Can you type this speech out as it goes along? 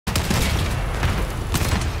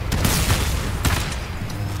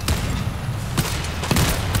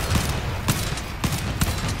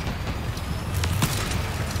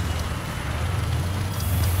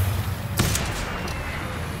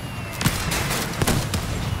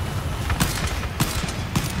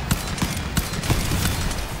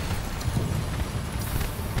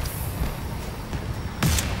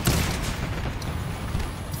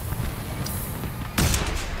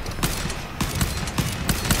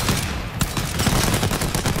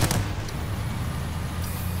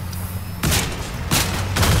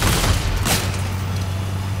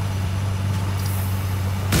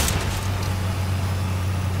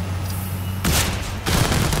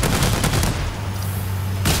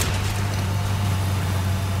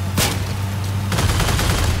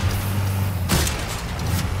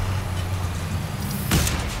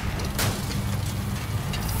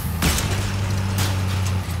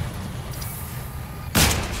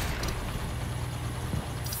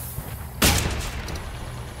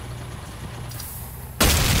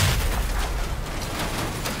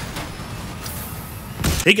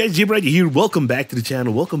Hey guys, JBRider here. Welcome back to the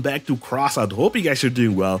channel. Welcome back to Crossout. Hope you guys are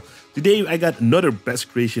doing well. Today I got another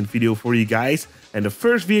best creation video for you guys. And the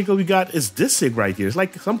first vehicle we got is this thing right here. It's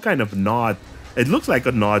like some kind of nod. It looks like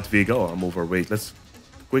a nod vehicle. Oh, I'm overweight. Let's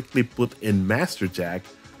quickly put in Master Jack.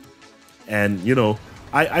 And you know,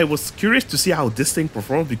 I was curious to see how this thing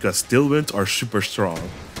performs because steel winds are super strong.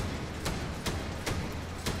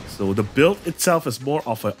 So the build itself is more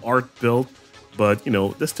of an art build. But, you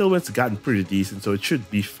know, the steel winds have gotten pretty decent, so it should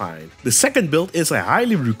be fine. The second build is a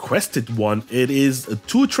highly requested one. It is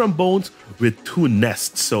 2 trombones with 2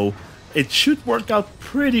 nests, so it should work out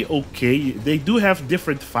pretty okay. They do have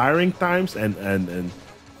different firing times and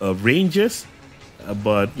ranges,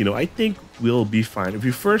 but, you know, I think we'll be fine. If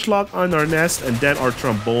we first lock on our nest and then our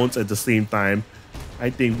trombones at the same time, I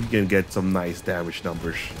think we can get some nice damage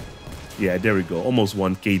numbers. Yeah, there we go. Almost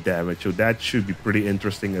 1k damage. So that should be pretty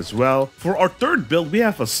interesting as well. For our third build, we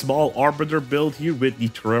have a small arbiter build here with the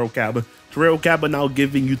Torero Cabin. Torero Cabin now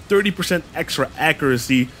giving you 30% extra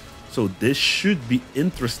accuracy. So this should be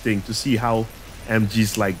interesting to see how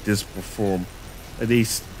MGs like this perform.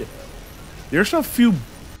 There's a few...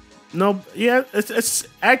 No, yeah, it's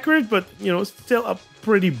accurate, but, you know, still a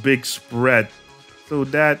pretty big spread. So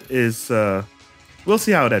that is... We'll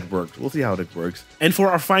see how that works. We'll see how that works. And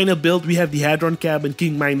for our final build, we have the Hadron Cabin,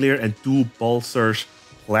 King Mine Lair, and 2 Pulsar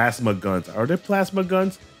plasma guns. Are they plasma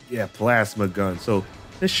guns? Yeah, plasma guns. So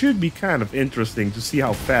this should be kind of interesting to see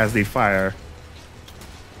how fast they fire.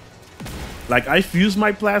 Like, I fused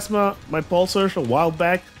my Pulsars a while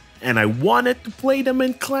back, and I wanted to play them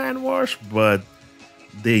in Clan Wars, but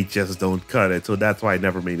they just don't cut it. So that's why I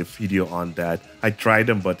never made a video on that. I tried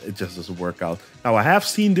them, but it just doesn't work out. Now, I have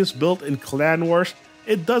seen this build in Clan Wars.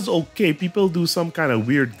 It does okay. People do some kind of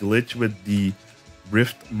weird glitch with the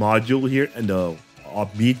Rift module here and the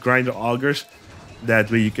meat grinder augers.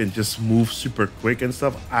 That way you can just move super quick and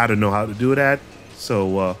stuff. I don't know how to do that.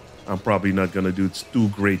 So I'm probably not going to do too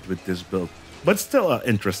great with this build. But still an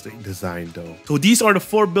interesting design though. So these are the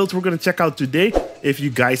 4 builds we're going to check out today. If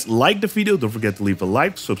you guys like the video, don't forget to leave a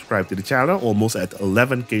like, subscribe to the channel, almost at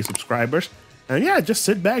 11k subscribers. And yeah, just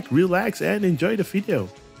sit back, relax, and enjoy the video.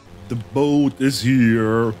 The boat is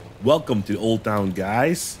here. Welcome to Old Town,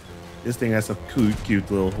 guys. This thing has a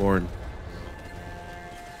cute little horn.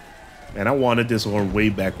 And I wanted this horn way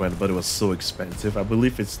back when, but it was so expensive. I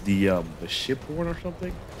believe it's the ship horn or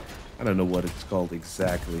something. I don't know what it's called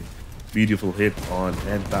exactly. Beautiful hit on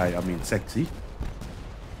sexy.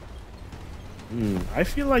 I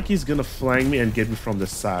feel like he's gonna flank me and get me from the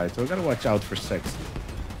side, so I gotta watch out for sexy.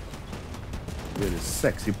 With his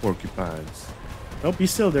sexy porcupines. Nope,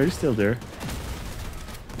 he's still there, he's still there.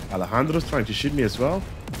 Alejandro's trying to shoot me as well.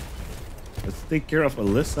 Let's take care of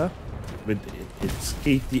Alyssa with its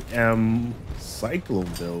KTM Cyclone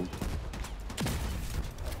build.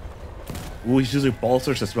 Ooh, he's using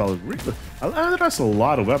pulsars as well. Alejandro has a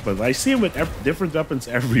lot of weapons. I see him with different weapons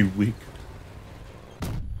every week.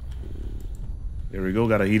 There we go,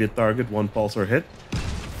 got a heated target, 1 pulsar hit.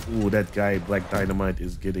 Ooh, that guy, Black Dynamite,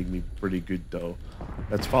 is getting me pretty good though.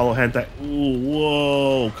 Let's follow Hentai. Ooh,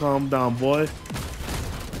 whoa, calm down, boy.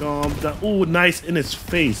 Calm down. Ooh, nice in his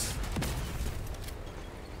face.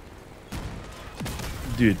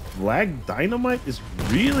 Dude, Black Dynamite is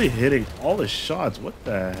really hitting all the shots. What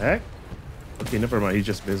the heck? Okay, never mind, he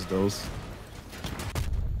just missed those.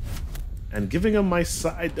 And giving him my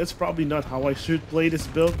side, that's probably not how I should play this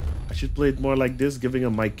build. I should play it more like this, giving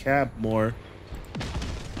him my cap more.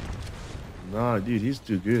 Nah, dude, he's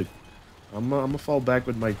too good. I'm gonna fall back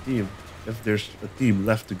with my team if there's a team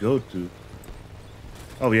left to go to.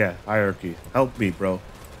 Oh yeah, hierarchy. Help me, bro.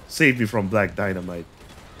 Save me from Black Dynamite.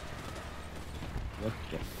 What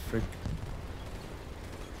the frick?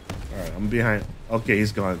 Alright, I'm behind. Okay,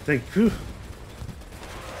 he's gone. Thank you.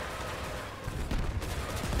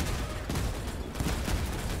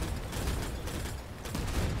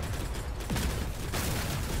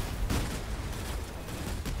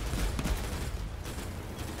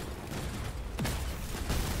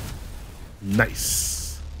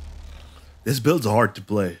 Nice. This build's hard to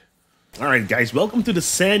play. Alright guys, welcome to the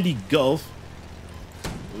Sandy Gulf.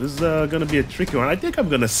 This is gonna be a tricky one. I think I'm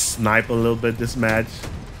gonna snipe a little bit this match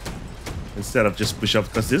instead of just push up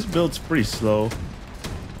because this build's pretty slow.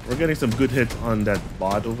 We're getting some good hits on that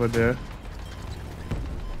bot over there.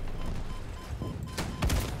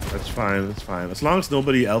 That's fine, that's fine. As long as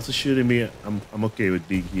nobody else is shooting me, I'm okay with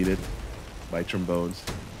being heated by trombones.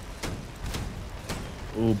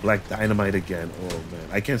 Oh, Black Dynamite again. Oh man,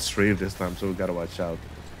 I can't strafe this time, so we gotta watch out.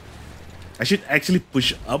 I should actually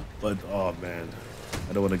push up, but oh man,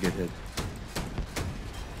 I don't want to get hit.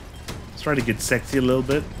 Let's try to get sexy a little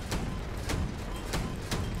bit.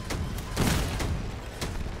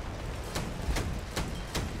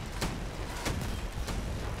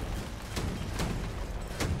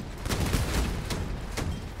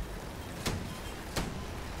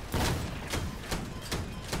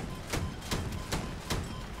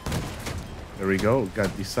 we go.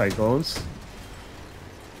 Got these cyclones.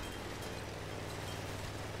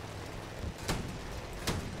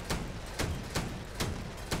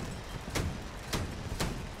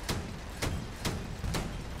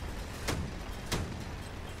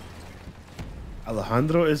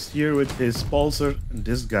 Alejandro is here with his Pulsar and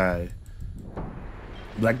this guy.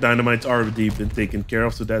 Black Dynamite's already been taken care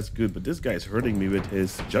of, so that's good. But this guy is hurting me with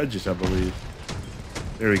his judges, I believe.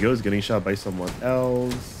 There he goes, getting shot by someone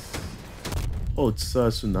else. Oh, it's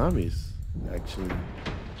tsunamis, actually.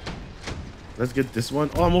 Let's get this one.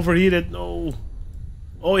 Oh, I'm overheated. No.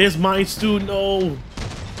 Oh, he has mines too. No.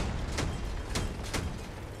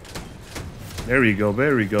 There we go.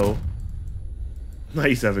 There we go. Now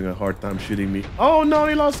he's having a hard time shooting me. Oh no,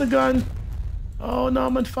 he lost the gun. Oh no,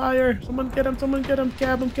 I'm on fire. Someone get him, someone get him.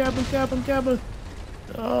 Cab him, cab him, cab him, cab him.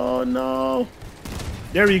 Oh no.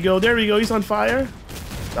 There you go, there you go. He's on fire.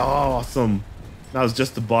 Oh, awesome. That was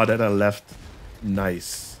just the bot that I left.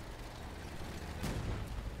 Nice.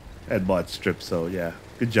 That bot stripped, so yeah.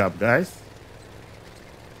 Good job, guys.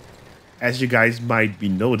 As you guys might be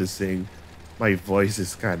noticing, my voice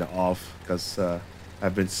is kind of off because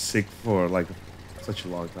I've been sick for like such a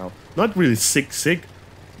long time. Not really sick,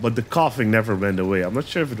 but the coughing never went away. I'm not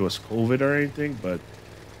sure if it was COVID or anything, but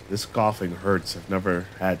this coughing hurts. I've never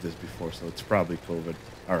had this before, so it's probably COVID.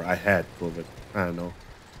 Or I had COVID. I don't know.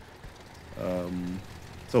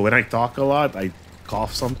 So when I talk a lot, I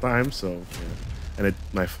cough sometimes, so yeah. And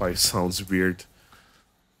my voice sounds weird.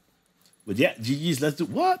 But yeah, GG's, let's do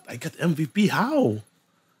what? I got MVP, how?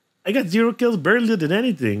 I got 0 kills, barely did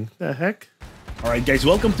anything. The heck? Alright guys,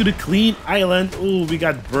 welcome to the clean island. Oh, we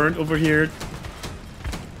got burned over here.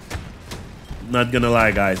 Not gonna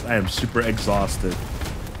lie guys, I am super exhausted.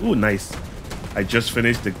 Ooh, nice. I just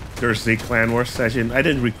finished the Thursday Clan Wars session. I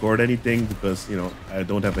didn't record anything because, you know, I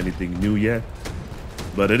don't have anything new yet.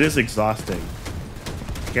 But it is exhausting.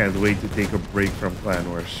 Can't wait to take a break from Clan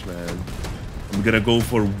Wars, man. I'm gonna go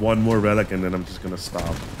for one more relic and then I'm just gonna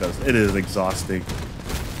stop because it is exhausting.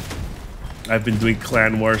 I've been doing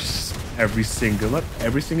Clan Wars not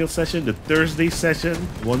every single session, the Thursday session,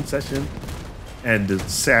 one session, and the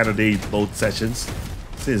Saturday, both sessions,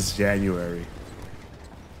 since January.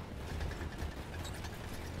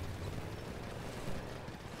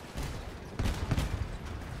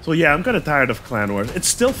 So yeah, I'm kind of tired of Clan Wars. It's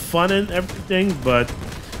still fun and everything, but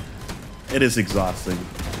it is exhausting.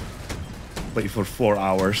 Play for 4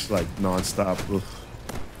 hours, like non-stop. Ugh.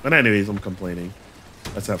 But anyways, I'm complaining.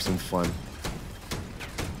 Let's have some fun.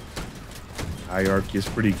 Hierarchy is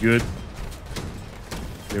pretty good.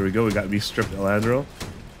 There we go. We got me stripped Alejandro.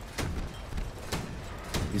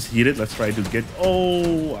 He's heated. Let's try to get...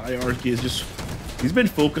 Oh, hierarchy is just... He's been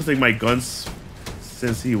focusing my guns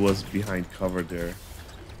since he was behind cover there.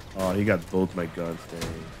 Oh, he got both my guns.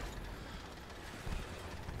 Dang.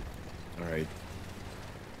 Alright.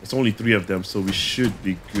 There's only 3 of them, so we should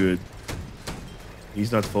be good.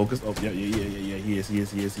 He's not focused. Oh, yeah. He is.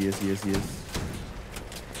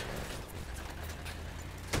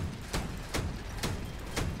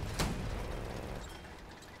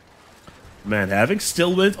 Man, having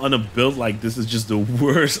Stillwind on a build like this is just the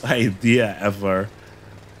worst idea ever.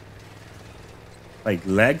 Like,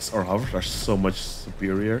 legs or hovers are so much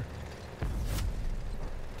superior.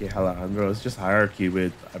 Okay, Alejandro, it's just hierarchy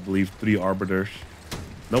with, I believe, 3 arbiters.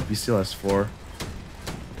 Nope, he still has 4.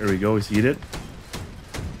 There we go, he's heated.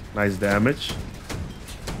 Nice damage.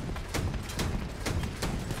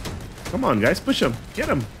 Come on, guys, push him. Get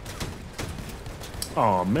him.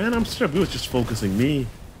 Oh man, I'm stripped. He was just focusing me.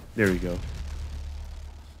 There we go.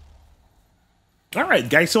 Alright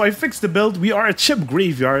guys, so I fixed the build. We are a chip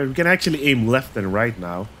graveyard. We can actually aim left and right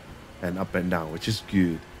now. And up and down, which is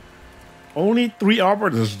good. Only 3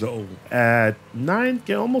 arbiters though. At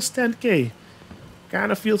 9k, almost 10k.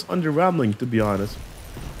 Kind of feels underwhelming, to be honest.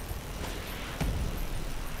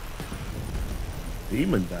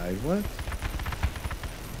 Demon died, what?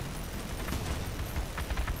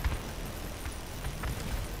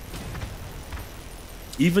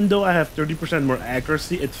 Even though I have 30% more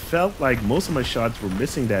accuracy, it felt like most of my shots were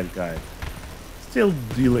missing that guy. Still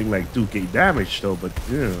dealing like 2k damage though, but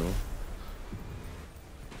you know.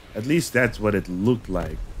 At least that's what it looked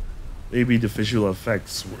like. Maybe the visual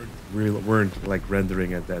effects weren't like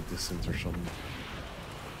rendering at that distance or something.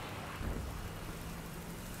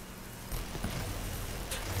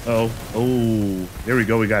 Oh, there we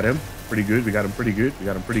go, we got him. Pretty good, we got him pretty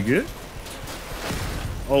good.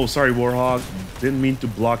 Oh, sorry, Warhog. Didn't mean to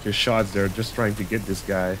block your shots there. Just trying to get this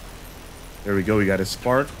guy. There we go. We got his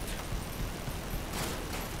spark.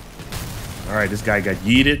 All right, this guy got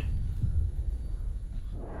yeeted.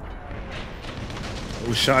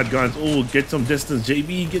 Oh, shotguns. Oh, get some distance.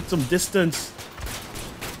 JB, get some distance.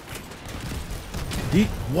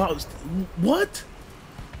 Wow. What?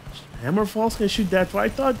 Hammerfalls can shoot that far? I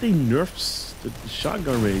thought they nerfed the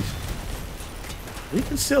shotgun range. He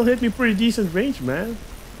can still hit me pretty decent range, man.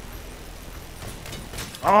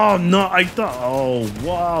 Oh, no. I thought... Oh,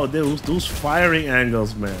 wow. Those firing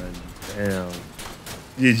angles, man. Damn.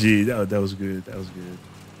 GG. That was good. That was good.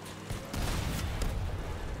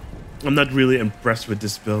 I'm not really impressed with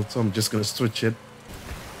this build, so I'm just going to switch it.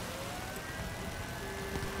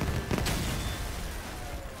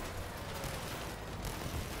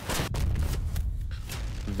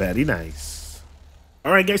 Very nice.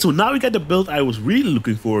 Alright guys, so now we got the build I was really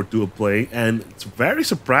looking forward to playing, and it's very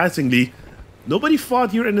surprisingly, nobody fought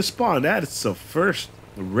here in the spawn. That is the first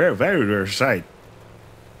rare, very rare sight.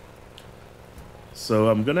 So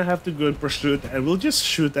I'm gonna have to go in pursuit, and we'll just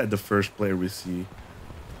shoot at the first player we see,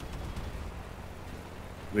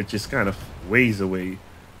 which is kind of ways away.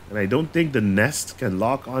 And I don't think the nest can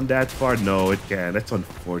lock on that far. No, it can. That's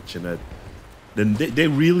unfortunate. Then they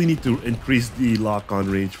really need to increase the lock-on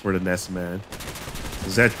range for the nest, man.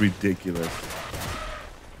 That's ridiculous.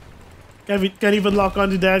 Can't even lock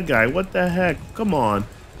onto that guy. What the heck? Come on.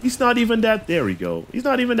 He's not even that... There we go. He's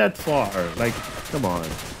not even that far. Like, come on.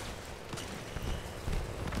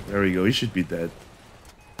 There we go. He should be dead.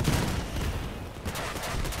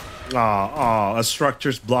 A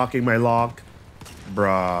structure's blocking my lock.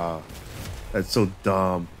 Bruh. That's so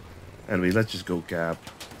dumb. Anyway, let's just go cap.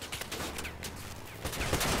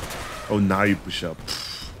 Oh, now you push up.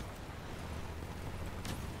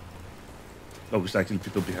 Oh, there's actually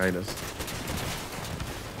people behind us.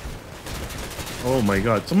 Oh my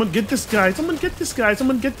god. Someone get this guy. Someone get this guy.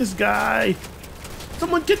 Someone get this guy.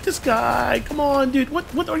 Someone get this guy. Come on, dude.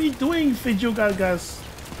 What are you doing, Fidjo Gagas?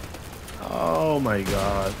 Oh my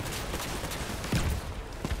god.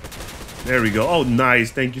 There we go. Oh,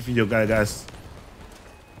 nice. Thank you, Fidjo Gagas.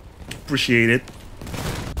 Appreciate it.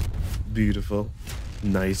 Beautiful.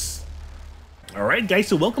 Nice. Alright guys,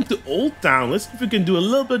 so welcome to Old Town. Let's see if we can do a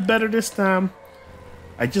little bit better this time.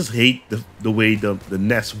 I just hate the way the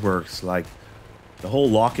nest works. Like, the whole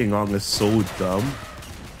locking on is so dumb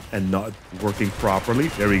and not working properly.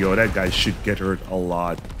 There we go, that guy should get hurt a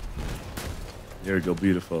lot. There we go,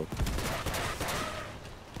 beautiful.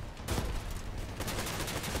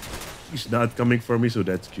 He's not coming for me, so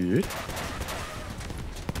that's good.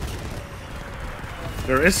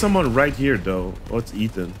 There is someone right here though. Oh, it's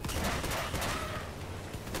Ethan.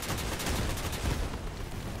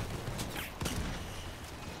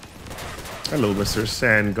 Hello, Mr.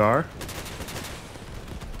 Sangar.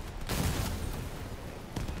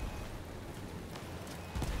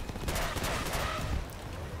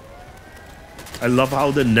 I love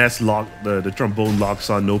how the nest lock, the trombone locks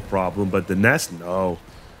on no problem, but the nest, no.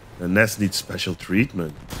 The nest needs special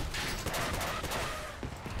treatment.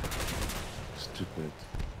 Stupid.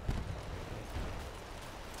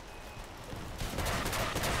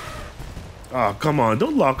 Oh, come on,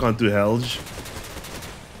 don't lock onto Helge.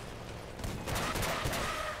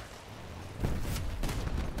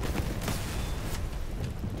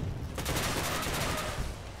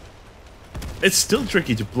 It's still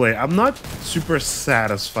tricky to play. I'm not super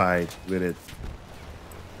satisfied with it,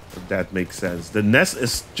 if that makes sense. The nest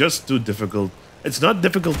is just too difficult. It's not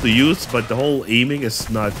difficult to use, but the whole aiming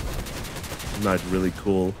is not really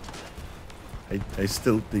cool. I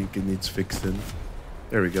still think it needs fixing.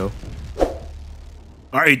 There we go.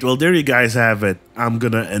 Alright, well there you guys have it. I'm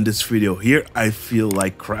gonna end this video here. I feel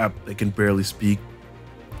like crap. I can barely speak.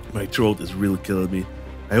 My throat is really killing me.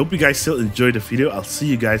 I hope you guys still enjoyed the video. I'll see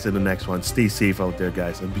you guys in the next one. Stay safe out there,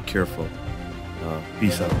 guys, and be careful.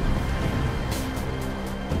 Peace out.